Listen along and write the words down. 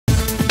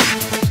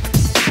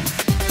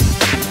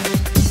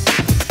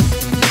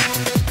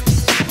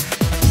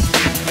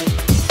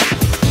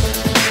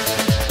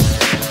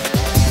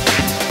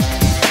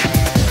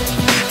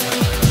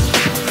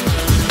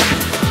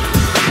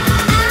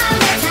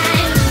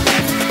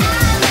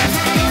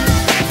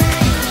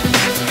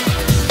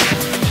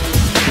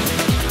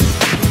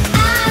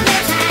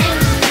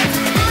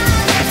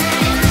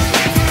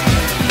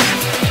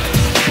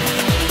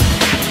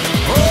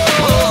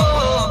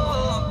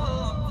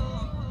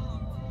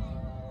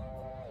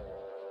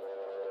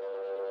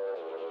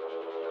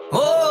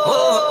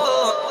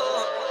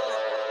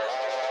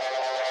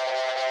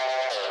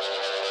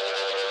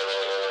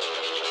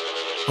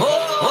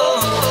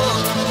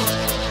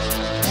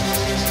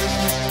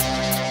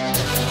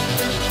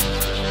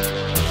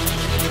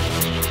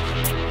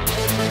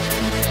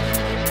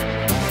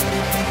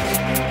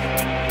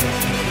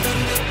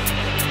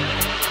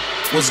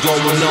What's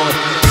going on?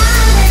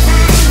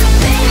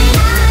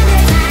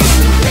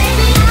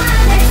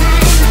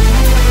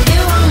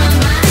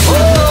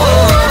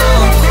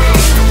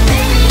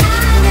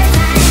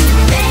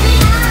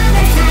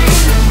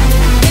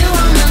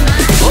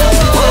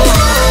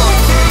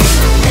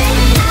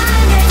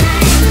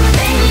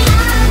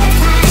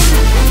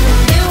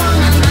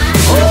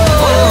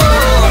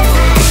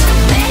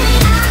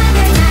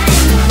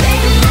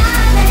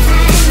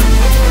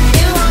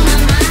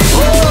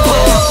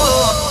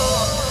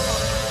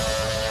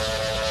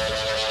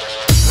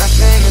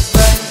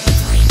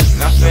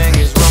 Nothing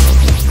is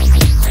wrong,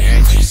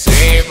 and you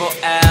say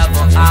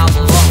forever I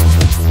belong,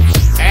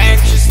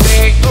 and you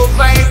stay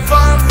away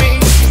from me.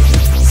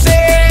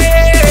 Say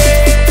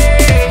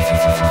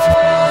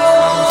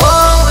I'm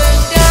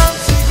falling down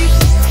to you,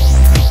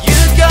 you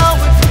go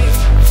with me,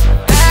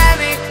 and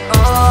it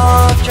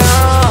all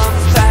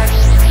comes back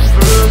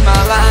through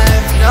my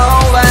life,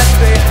 nowhere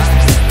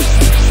behind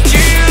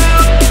you,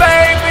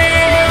 baby.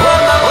 Oh,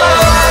 my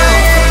life.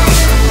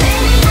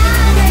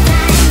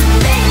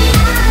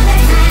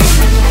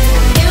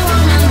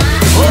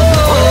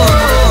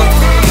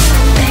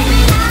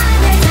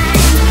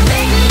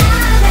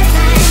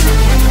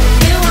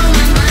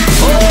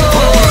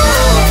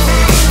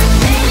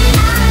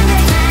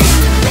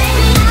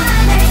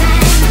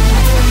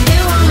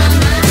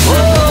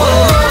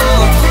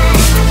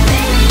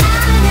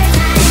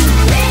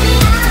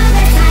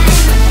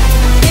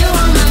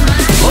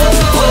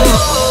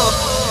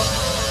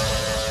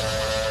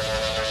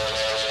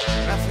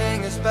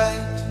 Nothing is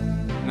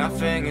bad,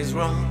 nothing is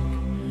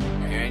wrong,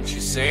 and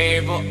you say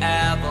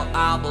forever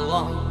I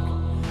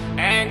belong,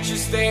 and you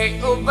stay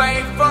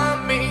away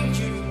from me.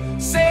 You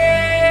say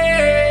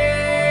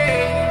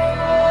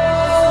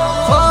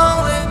I'm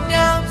falling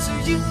down to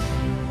you,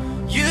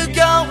 you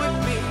go with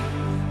me,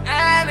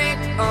 and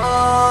it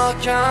all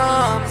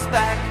comes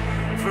back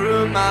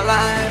through my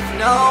life,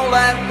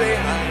 nowhere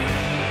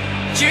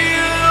behind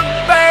you.